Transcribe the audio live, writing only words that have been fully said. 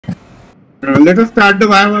Let us start the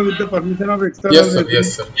Viva with the permission of external. Yes, sir.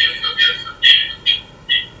 Yes, sir.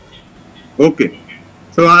 Okay.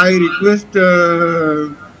 So I request as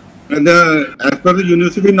per the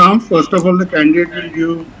university norms, first of all, the candidate will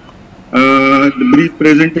give the brief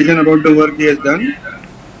presentation about the work he has done,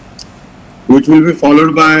 which will be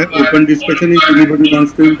followed by open discussion if anybody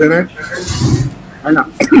wants to interact. And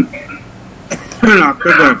after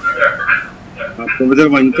that, Professor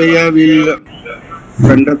Venkaiah will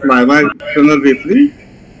conduct Viva external referee,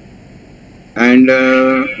 and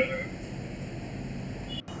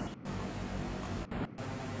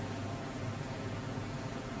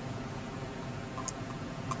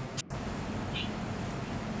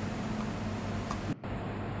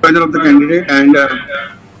of the candidate and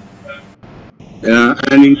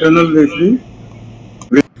an internal referee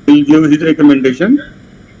will give his recommendation,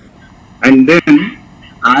 and then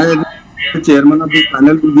I, as the chairman of this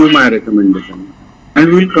panel, will give my recommendation, and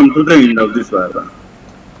we will come to the end of this Viva.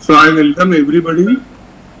 So I welcome everybody,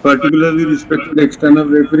 particularly respected external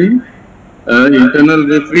referee, internal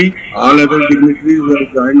referee, all other dignitaries who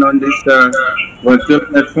have joined on this virtual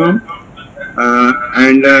platform,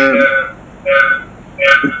 and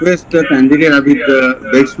request the candidate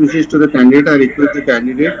with best wishes to the candidate. I request the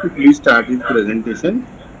candidate to please start his presentation.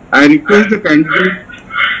 I request the candidate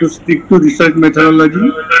to stick to research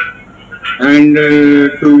methodology and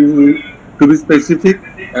to be specific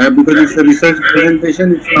because it's a research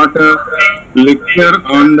presentation. It's not a lecture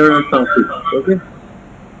on the topic. Okay.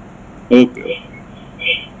 Okay.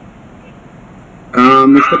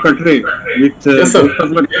 Mr. Katare, with Yes,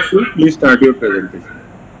 sir. Please start your presentation.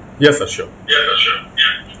 Yes, sir. Sure.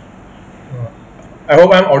 I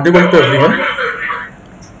hope I am audible to everyone.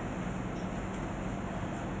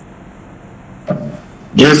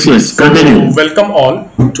 Yes, continue. So, welcome all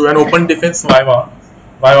to an open defense Viva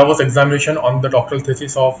Voce examination on the doctoral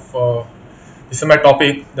thesis of this is my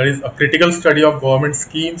topic, that is a critical study of government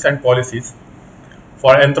schemes and policies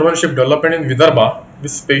for entrepreneurship development in Vidarbha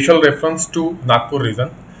with special reference to Nagpur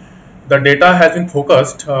region. The data has been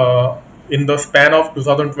focused in the span of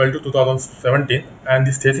 2012 to 2017, and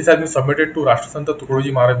this thesis has been submitted to Rashtrasanta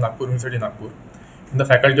Tukadoji Maharaj Nagpur University, Nagpur, in the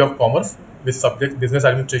Faculty of Commerce with subject Business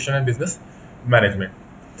Administration and Business Management.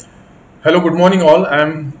 Hello, good morning all. I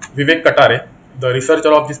am Vivek Katare, the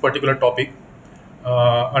researcher of this particular topic,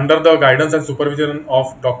 under the guidance and supervision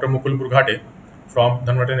of Dr. Mukul Burghate from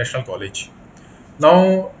Dhanwantari National College.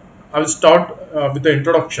 Now, I will start with the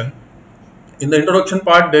introduction. In the introduction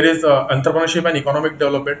part, there is entrepreneurship and economic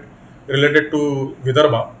development related to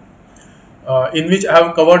Vidarbha, in which I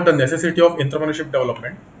have covered the necessity of entrepreneurship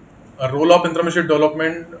development, a role of entrepreneurship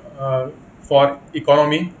development for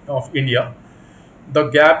economy of India, the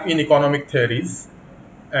gap in economic theories,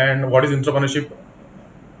 and what is entrepreneurship,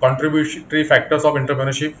 contributory factors of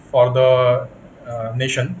entrepreneurship for the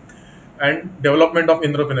nation, and development of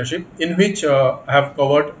entrepreneurship, in which I have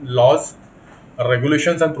covered laws,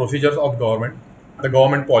 regulations and procedures of government, the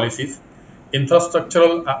government policies,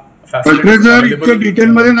 infrastructural facilities available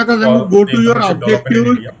for go to your objective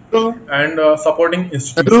and supporting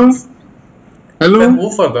institutions. Hello. Then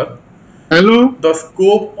move further. Hello. The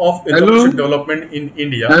scope of entrepreneurship development in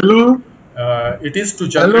India. Hello. It is to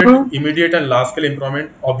generate immediate and large-scale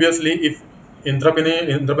employment. Obviously, if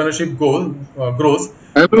entrepreneurship grows,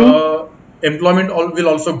 employment will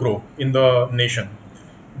also grow in the nation.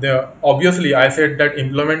 Obviously, I said that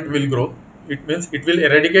employment will grow. It means it will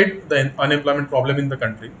eradicate the unemployment problem in the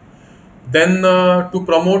country. Then to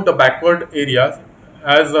promote the backward areas,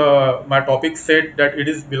 as my topic said that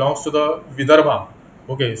it belongs to the Vidarbha.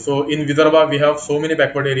 Okay, so in Vidarbha we have so many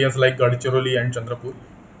backward areas like Gadchiroli and Chandrapur.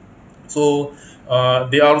 So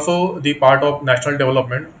they are also the part of national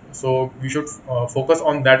development. So we should focus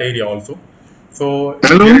on that area also. So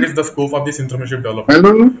here it is the scope of this entrepreneurship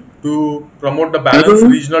development to promote the balanced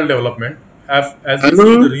regional development as we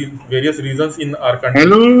see the various regions in our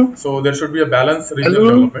country. So there should be a balanced regional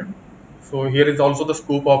development. So here is also the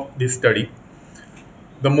scope of this study.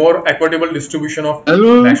 The more equitable distribution of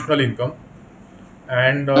national income,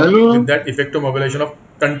 and with that effective mobilization of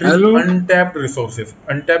country's untapped resources.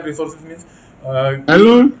 Untapped resources means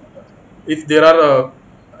if there are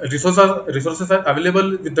resources are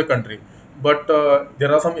available with the country, but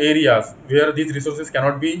there are some areas where these resources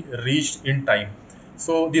cannot be reached in time.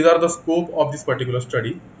 So these are the scope of this particular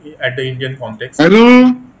study at the Indian context.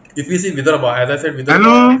 If we see Vidarbha, as I said,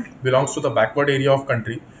 Vidarbha belongs to the backward area of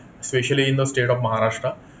country, especially in the state of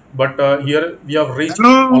Maharashtra. But here we have reached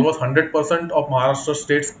almost 100% of Maharashtra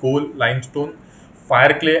state's coal, limestone,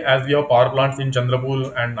 fire clay, as we have power plants in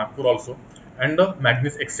Chandrapur and Nagpur also, and the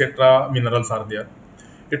manganese etc. minerals are there.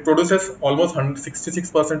 It produces almost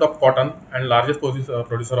 66% of cotton and largest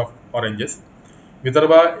producer of oranges.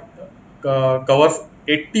 Vidarbha covers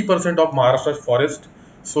 80% of Maharashtra's forest,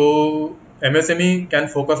 so MSME can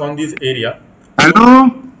focus on this area.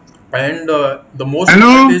 Hello? And the most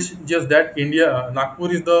Hello? advantage is that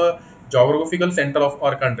Nagpur is the geographical center of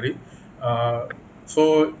our country.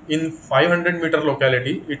 So in 500-meter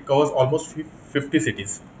locality, it covers almost 50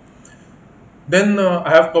 cities. Then I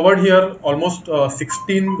have covered here almost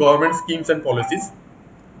 16 government schemes and policies.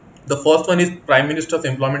 The first one is Prime Minister's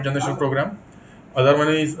Employment Generation Program. Other one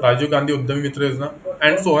is Rajiv Gandhi Udyami Mitra Yojana,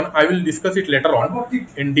 and so on. I will discuss it later on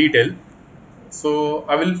in detail. So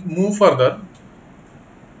I will move further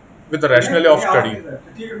with the rationale of study.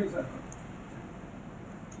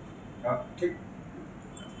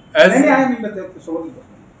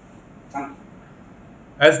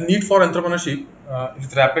 As need for entrepreneurship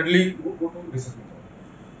is rapidly.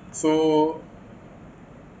 So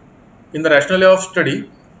in the rationale of study,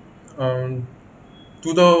 to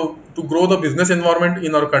grow the business environment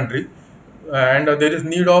in our country, and there is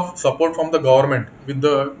need of support from the government with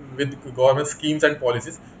government schemes and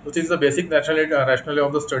policies, which is the basic rationale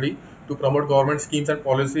of the study, to promote government schemes and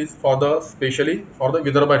policies for the especially for the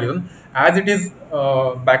Vidarbha region, as it is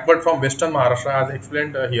backward from Western Maharashtra, as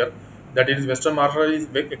explained here, that it is Western Maharashtra is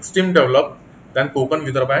extreme developed than Konkan,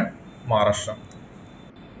 Vidarbha and Maharashtra.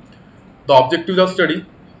 The objectives of study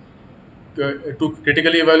to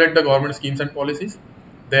critically evaluate the government schemes and policies,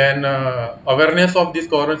 then awareness of these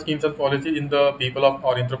government schemes and policies in the people of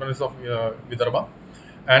or entrepreneurs of Vidarbha,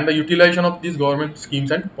 and the utilization of these government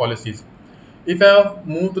schemes and policies. If I have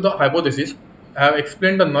moved to the hypothesis, I have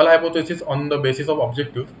explained the null hypothesis on the basis of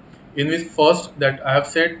objectives, in which first that I have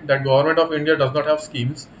said that government of India does not have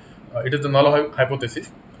schemes. It is the null hypothesis.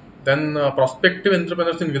 Then prospective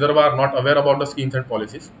entrepreneurs in Vidarbha are not aware about the schemes and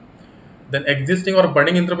policies. Then existing or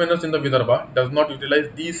budding entrepreneurs in the Vidarbha does not utilize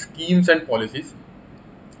these schemes and policies,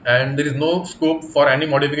 and there is no scope for any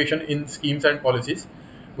modification in schemes and policies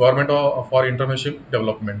government for entrepreneurship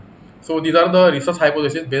development. So these are the research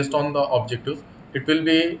hypotheses based on the objectives. It will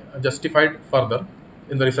be justified further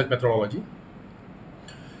in the research methodology.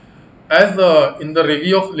 As in the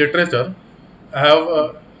review of literature, I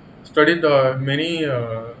have studied many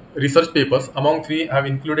research papers. Among three, I have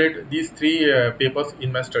included these three papers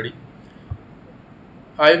in my study.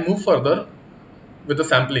 I move further with the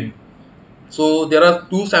sampling. So there are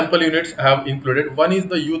two sample units I have included. One is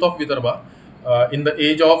the youth of Vidarbha in the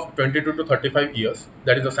age of 22 to 35 years.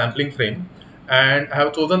 That is the sampling frame. And I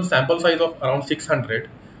have chosen sample size of around 600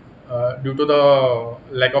 due to the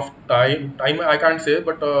lack of time. Time I can't say,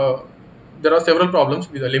 but there are several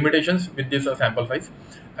problems with the limitations with this sample size.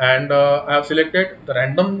 And I have selected the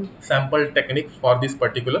random sample technique for this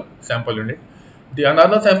particular sample unit. The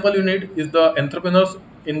another sample unit is the entrepreneurs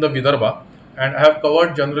in the Vidarbha, and I have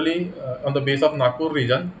covered generally on the base of Nagpur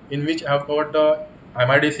region, in which I have covered the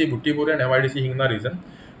MIDC Buttipuri and MIDC Hingna region,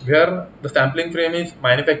 where the sampling frame is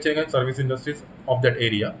manufacturing and service industries of that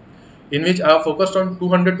area, in which I have focused on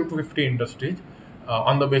 200 to 250 industries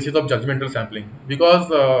on the basis of judgmental sampling.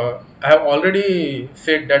 Because I have already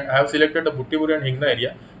said that I have selected the Buttipuri and Hingna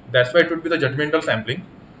area, that's why it would be the judgmental sampling.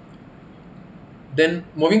 Then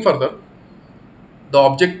moving further, the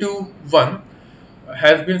objective 1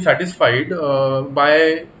 has been satisfied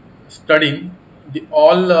by studying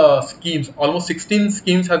all schemes. Almost 16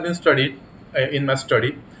 schemes have been studied in my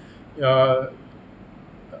study.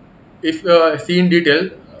 If see in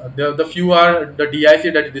detail, the few are the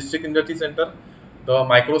DIC, that is District Industry Center, the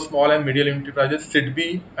Micro, Small and Medium Enterprises,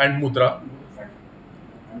 SIDBI and Mudra.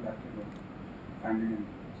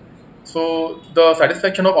 So the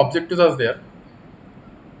satisfaction of objectives are there.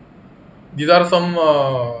 These are some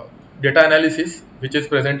data analysis which is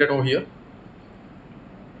presented over here.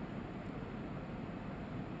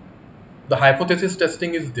 The hypothesis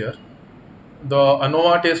testing is there. The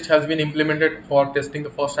ANOVA test has been implemented for testing the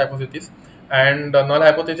first hypothesis, and the null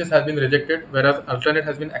hypothesis has been rejected, whereas alternate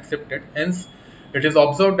has been accepted. Hence, it is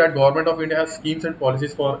observed that Government of India has schemes and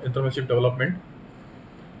policies for entrepreneurship development.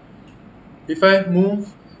 If I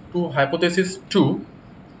move to hypothesis 2,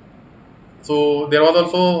 so there was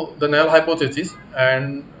also the null hypothesis,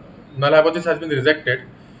 and null hypothesis has been rejected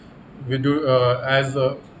as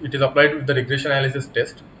it is applied with the regression analysis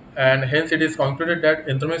test, and hence it is concluded that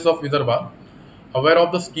entrepreneurs of Vidarbha aware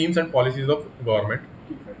of the schemes and policies of government.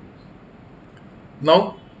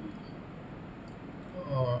 Now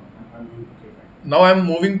I am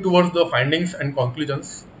moving towards the findings and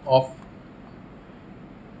conclusions of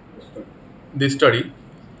this study.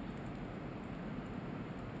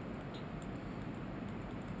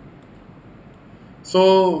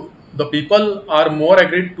 So the people are more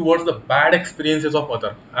agreed towards the bad experiences of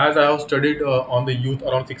other. As I have studied on the youth,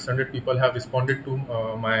 around 600 people have responded to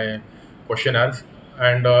my questionnaires,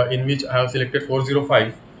 and in which I have selected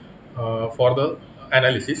 405 for the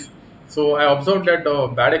analysis. So I observed that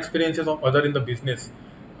bad experiences of other in the business,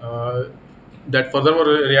 uh, that furthermore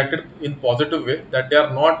reacted in positive way, that they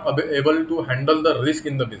are not able to handle the risk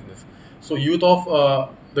in the business. So youth of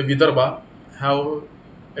the Vidarbha have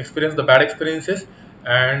experienced the bad experiences,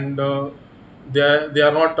 and they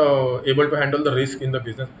are not able to handle the risk in the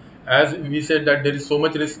business. As we said that there is so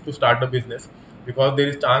much risk to start a business, because there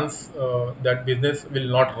is chance that business will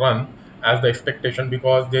not run as the expectation,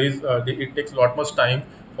 because it takes a lot much time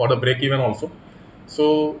for the break even also.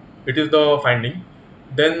 So it is the finding.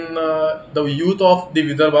 Then the youth of the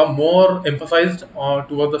Vidarbha more emphasized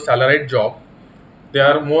towards the salaried job. They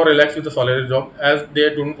are more relaxed with the salaried job, as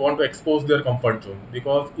they don't want to expose their comfort zone,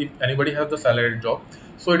 because if anybody has the salaried job,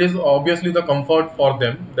 so it is obviously the comfort for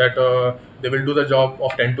them that they will do the job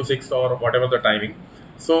of 10 to 6 or whatever the timing.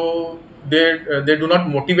 So they do not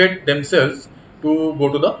motivate themselves to go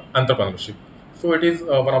to the entrepreneurship. So it is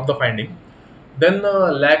one of the finding. Then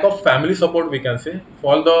lack of family support, we can say,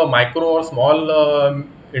 for the micro or small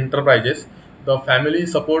enterprises. The family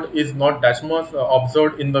support is not that much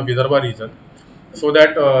observed in the Vidarbha region, so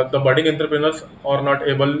that the budding entrepreneurs are not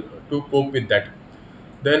able to cope with that.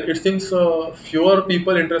 Then it seems fewer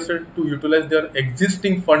people interested to utilize their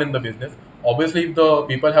existing fund in the business. Obviously, if the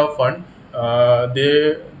people have fund,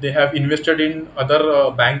 they have invested in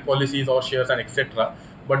other bank policies or shares and etc.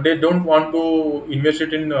 But they don't want to invest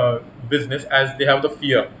it in business, as they have the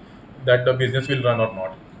fear that the business will run or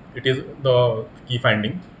not. It is the key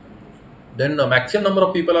finding. Then the maximum number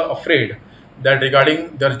of people are afraid that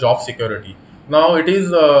regarding their job security. Now it is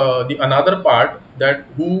the another part, that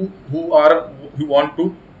who want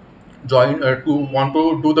to join to want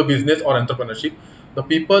to do the business or entrepreneurship. The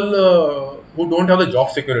people who don't have the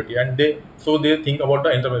job security, and they think about the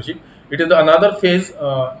entrepreneurship. It is the another phase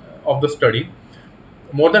of the study.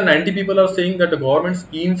 More than 90 people are saying that the government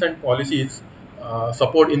schemes and policies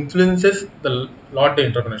support influences the lot the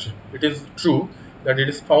entrepreneurship. It is true that it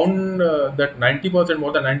is found that 90%,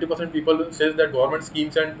 more than 90% people says that government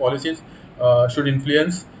schemes and policies should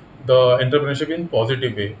influence the entrepreneurship in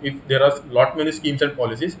positive way. If there are lot many schemes and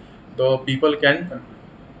policies, the people can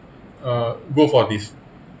go for this.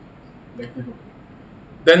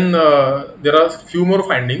 Then there are few more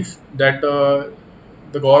findings, that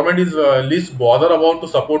the government is least bother about to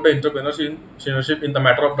support the entrepreneurship in the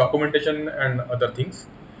matter of documentation and other things.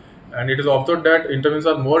 And it is observed that entrepreneurs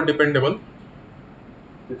are more dependable.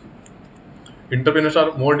 Entrepreneurs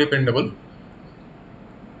are more dependable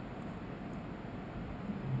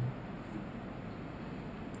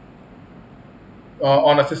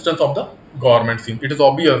on assistance of the government scheme. It is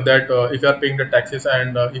obvious that if you are paying the taxes,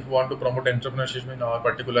 and if you want to promote entrepreneurship in a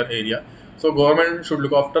particular area, so government should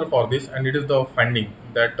look after for this. And it is the finding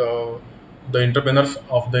that the entrepreneurs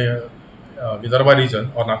of the Vidarbha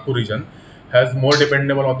region or Nagpur region has more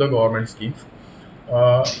dependable on the government schemes.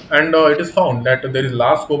 And it is found that there is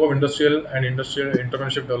large scope of industrial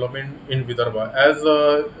entrepreneurship development in Vidarbha. As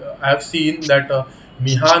I have seen that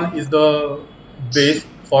Mihan is the base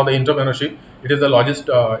for the entrepreneurship. It is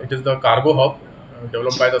it is the cargo hub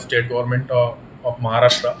developed by the state government of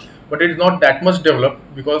Maharashtra. But it is not that much developed,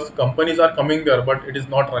 because companies are coming there, but it is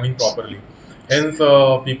not running properly. Hence,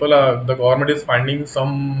 the government is finding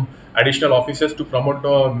some additional offices to promote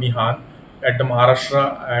the Mihan at the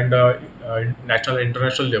Maharashtra and national and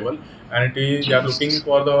international level, and they are looking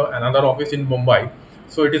for the another office in Mumbai.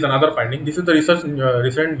 So it is another finding. This is the research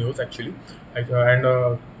recent news actually. And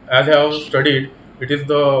as I have studied, it is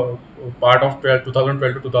the part of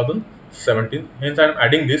 2012 to 2017. Hence, I am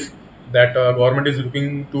adding this, that government is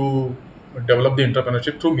looking to develop the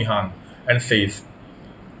entrepreneurship through Mihan and SAIS.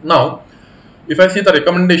 Now, if I see the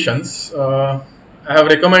recommendations, I have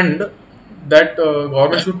recommend that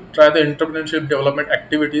government should try the entrepreneurship development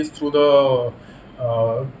activities through the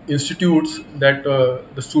institutes, that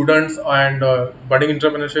the students and budding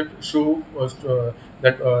entrepreneurship should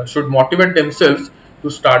motivate themselves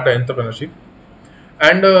to start the entrepreneurship.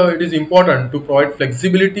 And it is important to provide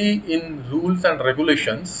flexibility in rules and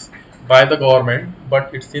regulations by the government,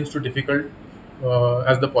 but it seems too difficult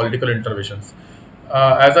as the political interventions.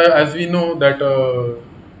 As we know that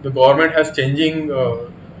the government has changing the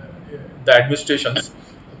administrations,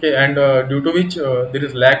 okay, and due to which there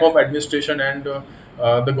is lack of administration, and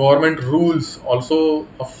the government rules also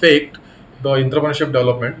affect the entrepreneurship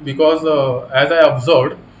development, because as I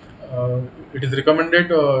observed, it is recommended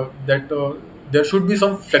that there should be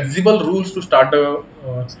some flexible rules to start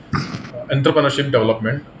entrepreneurship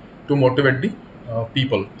development, to motivate the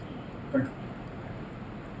people.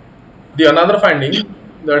 The another finding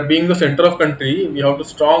that being the center of country, we have a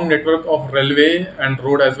strong network of railway and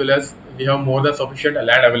road, as well as we have more than sufficient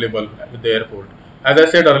land available at the airport. As I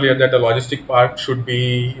said earlier, that the logistic part should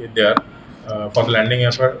be there for the landing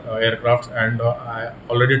aircrafts, and I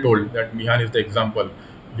already told that Mihan is the example,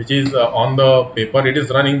 which is on the paper it is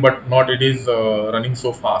running, but not it is running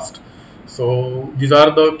so fast. So these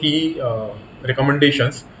are the key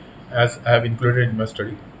recommendations as I have included in my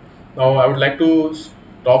study. Now I would like to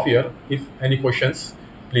stop here. If any questions,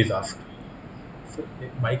 please ask. So,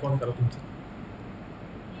 mic on करो तुमचा.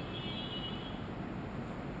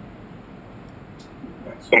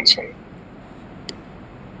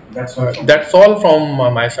 That's all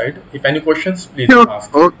from my side. If any questions, please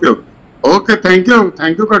ask. Okay. Thank you,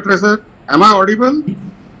 Katare sir. Am I audible?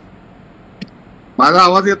 माझा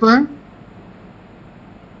आवाज येतोय?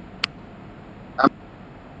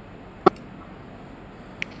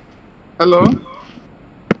 Hello.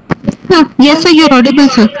 Yes, sir, you're audible,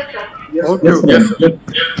 sir. Okay. Yes, sir.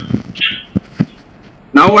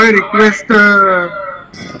 Now I request the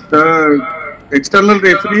external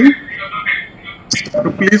referee to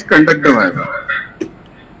please conduct the Viva.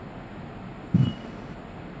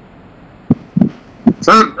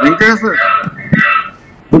 Sir, Venkaiah sir.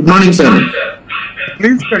 Good morning, sir.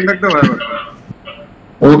 Please conduct the Viva.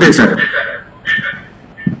 Okay, sir.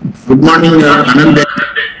 Good morning, Anand.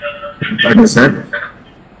 Okay, sir.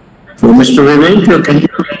 So, Mr. Vivek, can you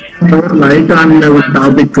put more light on the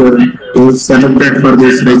topic is selected for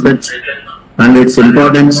this research and its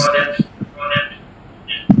importance?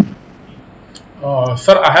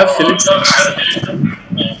 Sir, I have selected.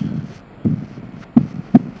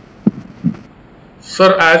 Sir,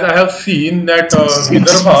 as I have seen that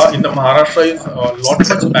Vidarbha in the Maharashtra is a lot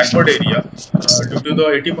much backward area due to the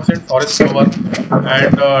 80% forest cover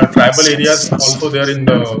and tribal areas also there in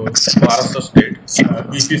the Maharashtra state.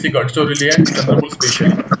 If you see Gadchiroli and Chandrapur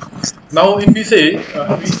especially. Now, if we say,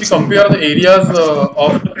 if we compare the areas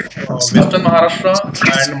of Western Maharashtra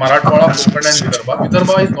and Marathwada, Konkan and Vidarbha,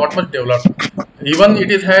 Vidarbha is not much developed. Even it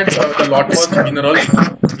has had the lot much minerals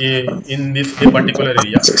in this particular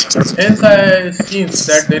area. Hence, I see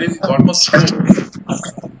that there is lot much scope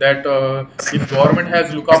that if government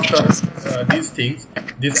has look after these things,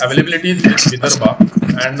 these availabilities in Vidarbha,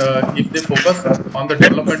 and if they focus on the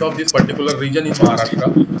development of this particular region in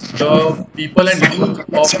Maharashtra, the people and youth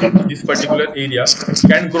of this particular area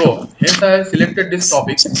can grow. Hence, I selected this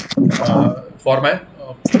topic for my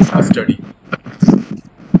study.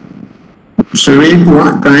 Vivek,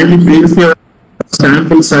 kindly brief your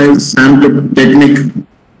sample size, sample technique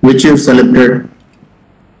which you selected.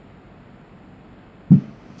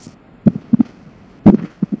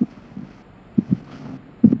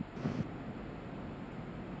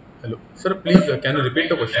 Hello, sir. Please, can you repeat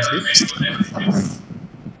the question, please?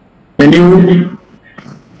 Can you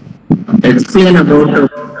explain about the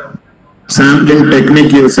sampling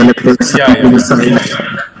technique you selected?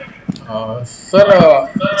 Sir,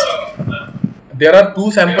 there are two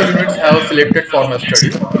sample units I have selected for my study.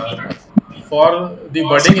 For the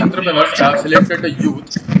budding entrepreneurs, I have selected the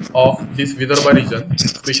youth of this Vidarbha region,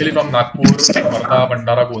 especially from Nagpur, Wardha,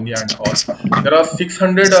 Bandara, Gondi and all. There are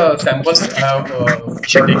 600 samples I have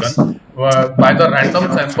taken by the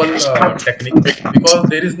random sample technique, because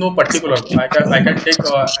there is no particular. I can take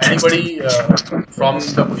anybody from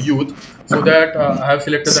the youth, so that I have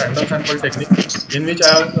selected the random sample technique, in which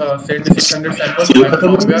I have sent the 600 samples, and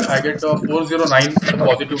from where I get 409 the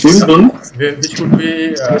positive data, which could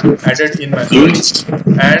be added in my study.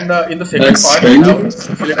 And in the second part, I have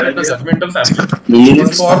selected the judgmental sampling. This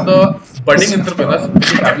is for the budding entrepreneurs,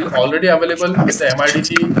 which is already available in the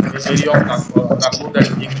MIDC area of Nagpur, that is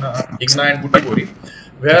Igna and Butibori,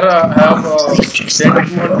 where I have sent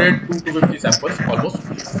 200 to 250 samples almost,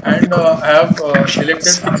 and I have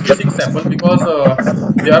selected 66 samples because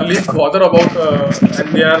they are least bothered about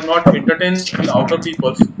and they are not entertained with outer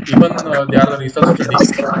peoples. Even they are the research study,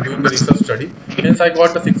 doing the research study. Hence, I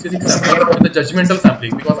got the 66 samples with the judgmental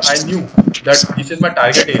sampling, because I knew that this is my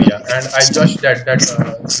target area, and I judged that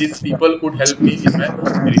these people could help me in my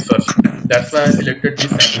research. That's why I selected these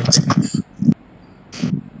sampling techniques.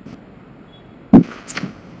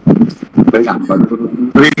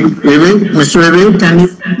 Mr. Vivek, can you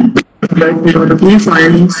provide the key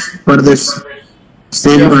findings for this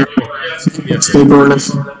stakeholders?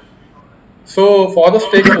 So, for the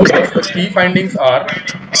stakeholders, the key findings are: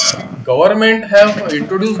 government have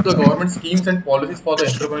introduced the government schemes and policies for the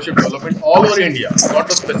entrepreneurship development all over India, not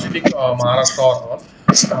the specific Maharashtra or all.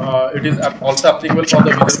 it is also applicable for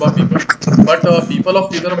the Vidarbha people. But people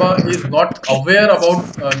of Vidarbha is not aware about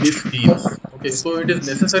these schemes. Okay, so it is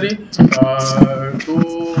necessary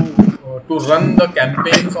to run the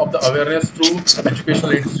campaigns of the awareness through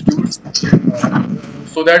educational institutes,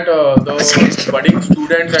 so that the budding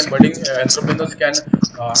students and budding entrepreneurs can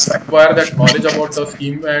acquire that knowledge about the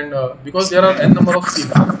scheme, and because there are n number of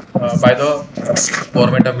schemes by the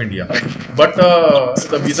government of India. But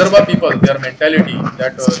the Vidarbha people, their mentality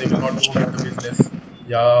that they will not go with the business,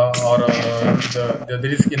 yeah, or the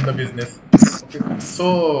risk in the business. Okay,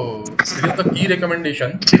 so it is the key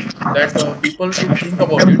recommendation that people should think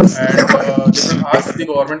about it, and they should ask the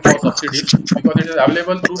government for subsidies, because it is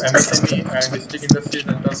available through MSME and district industry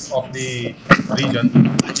centers of the region.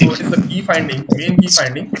 So it is the key finding, main key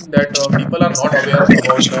finding, that people are not aware about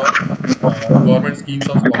the government schemes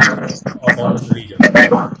or sponsors of our region.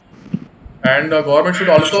 And government should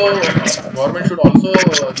also look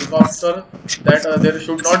after that there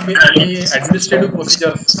should not be any administrative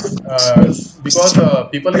procedures, because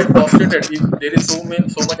people get frustrated if there is so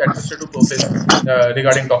much administrative process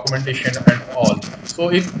regarding documentation and all. So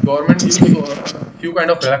if government gives few kind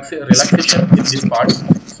of relaxation in this part,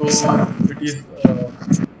 so it is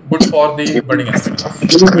good for the budding entrepreneurs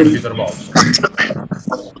in Vidarbha also.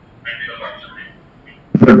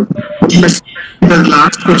 The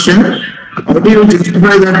last question. How do you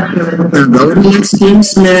justify that government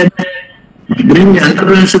schemes may bring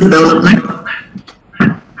entrepreneurship development?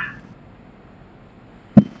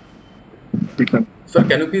 Sir,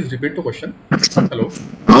 can you please repeat the question? Hello.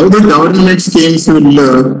 How the government schemes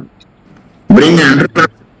will bring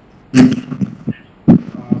entrepreneurship?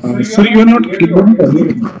 Sir, you are not clear.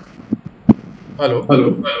 Hello.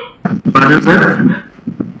 Pardon, sir?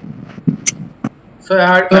 Sir, I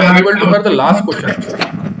am able to hear the last question actually.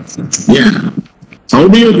 Yeah. How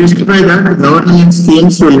do you justify that government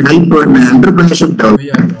schemes will help in entrepreneurship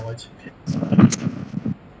development?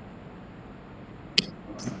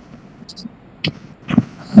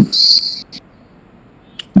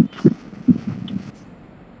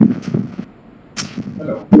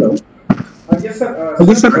 Hello. Yes, sir.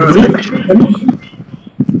 Yes, sir.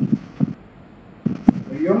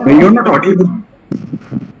 You are not audible.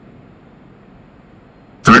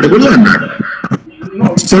 Audible or not?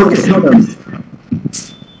 No, It's okay.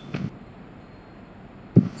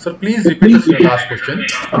 Sir, please repeat the last question.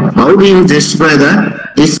 How do you justify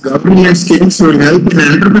that these government schemes will help in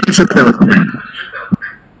entrepreneurship development?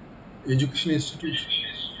 Education institutes.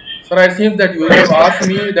 Sir, I think that you have asked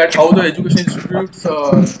me that how the education institutes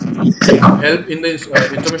help in the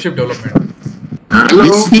entrepreneurship development.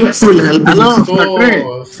 Which schemes will help?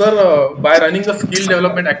 So, sir, by running the skill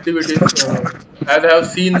development activities, as I have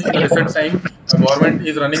seen in the recent time, government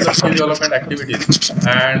is running the skill development activities,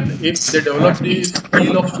 and if they develop the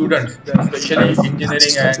skill of students, especially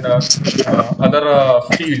engineering and other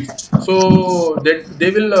fields, so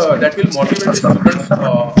that will motivate the students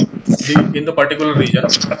in the particular region.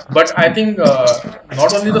 But I think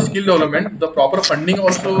not only the skill development, the proper funding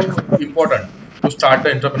also important to start the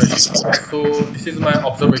entrepreneurship. So this is my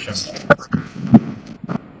observation.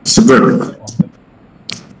 Super.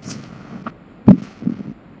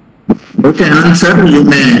 Okay, Anand sir, you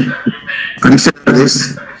may consider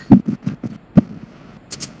this.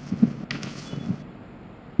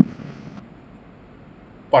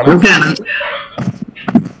 Pardon? Okay, Anand.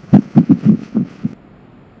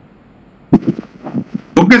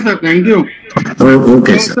 Okay, sir. Thank you. Oh,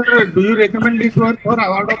 okay, So, sir. sir, do you recommend this work for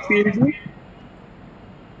award of PhD?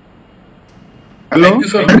 Hello? Thank you,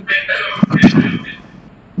 sir.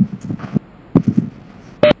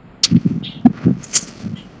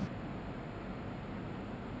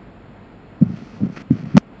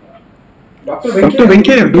 Dr.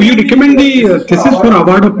 Venkaiah, do you recommend the thesis for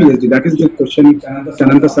award of PhD? That is the question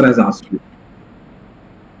Sananta sir has asked you.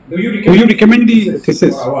 Do you Do you recommend the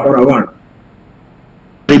thesis or award?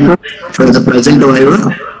 For the present Viva,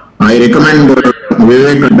 I recommend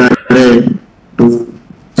Vivek Katare to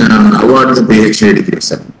award the PhD degree,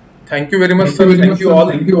 sir. Thank you very much, sir. Thank you all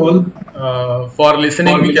for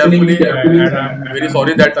listening me carefully. And I'm very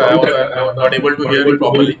sorry that I was not able to hear you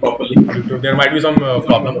properly. There might be some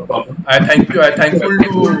problem. I thank you. I'm thankful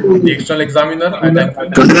to the external examiner. I thankful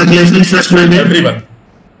to Congratulations, Mr. Vivek. everyone.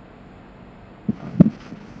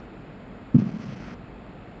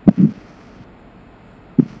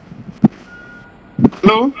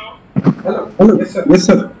 Hello? Hello. Yes, sir. Yes,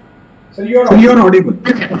 sir. Sir, you So you are audible.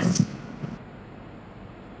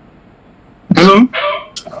 Hello?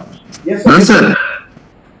 Yes, Yes, sir.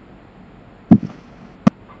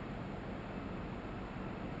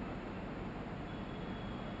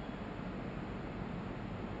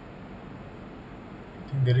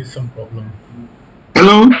 there is some problem.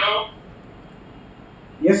 Hello.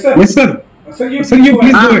 Yes, sir. Yes, sir. Sir, you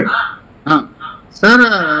please go ahead. Sir,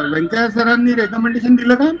 Venkaiah siraंनी recommendation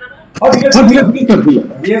दिलं का? दिलं.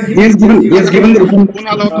 He has given the phone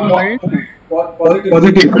allowed right?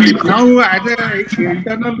 positive. Now, as an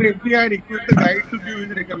internal referee, I request the guide to give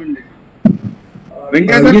his recommendation.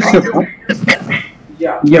 Venkaiah, yes, sir.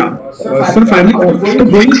 Sir, finally, after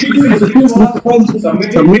going through this was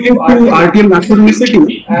submitted to RTL National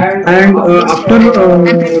University, and after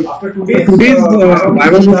today's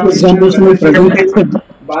Viva Voce examination presentation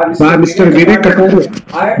by Mr. Vivek Katare,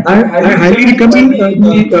 I highly recommend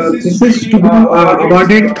the thesis to be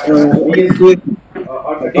awarded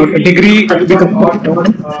a degree with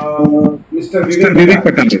Mr. Vivek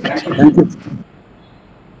Katare. Thank you.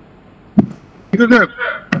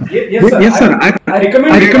 Yes, sir. I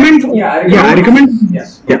recommend.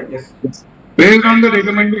 Yes. Based on the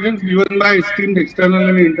recommendations given by esteemed external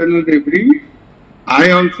and internal referee,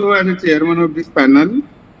 I also, as a chairman of this panel,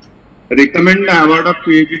 recommend the award of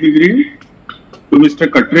PhD degree to Mr.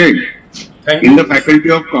 Katare in the Faculty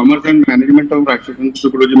of Commerce and Management of Rashtrasan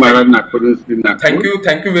Tukadoji Maharaj Nagpur Institute.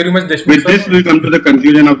 Thank you very much, Deshmukh. With this, we come to the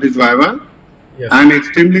conclusion of this Viva. Yes. I am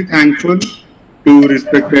extremely thankful to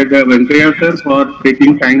respected Venkaiah sir for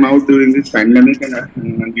taking time out during this pandemic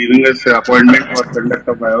and giving us appointment for conduct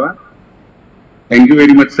of Viva. Thank you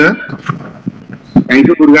very much, sir. Thank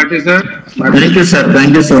you, Burgati sir. Thank you, sir.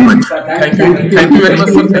 Thank you so much. Thank you very much,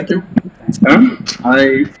 sir. Thank you.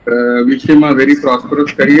 I wish him a very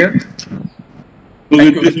prosperous career. So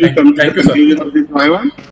with this, we come to the conclusion of this Viva.